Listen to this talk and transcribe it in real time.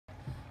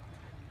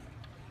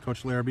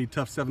Coach Larrabee,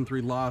 tough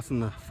 7-3 loss in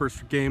the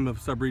first game of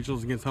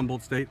sub-regionals against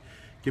Humboldt State.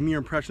 Give me your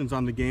impressions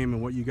on the game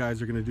and what you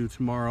guys are going to do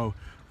tomorrow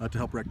to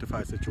help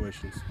rectify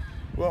situations.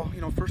 Well,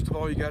 first of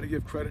all, you got to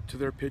give credit to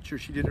their pitcher.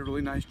 She did a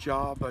really nice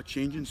job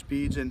changing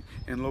speeds and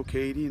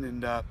locating,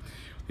 and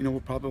we'll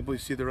probably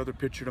see their other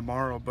pitcher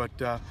tomorrow, but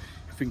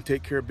if we can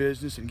take care of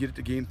business and get it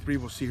to game 3,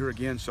 we'll see her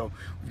again. So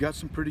we've got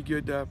some pretty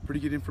good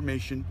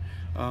information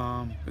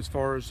as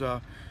far as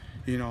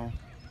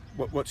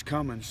what's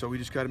coming. So we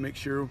just got to make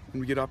sure when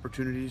we get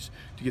opportunities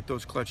to get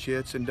those clutch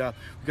hits, and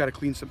we've got to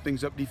clean some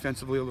things up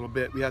defensively a little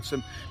bit. We had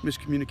some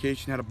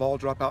miscommunication, had a ball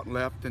drop out and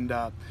left, and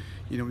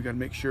we got to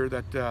make sure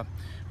that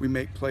we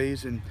make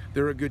plays. And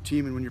they're a good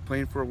team, and when you're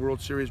playing for a World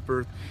Series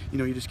berth,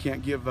 you just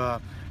can't give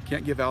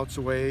outs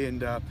away.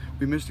 And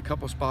we missed a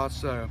couple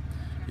spots. On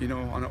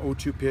an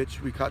 0-2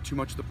 pitch, we caught too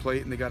much of the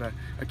plate, and they got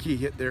a key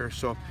hit there.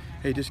 So,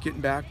 hey, just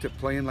getting back to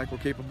playing like we're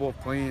capable of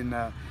playing,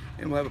 and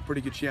we'll have a pretty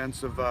good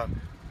chance of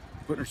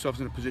putting ourselves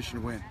in a position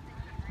to win.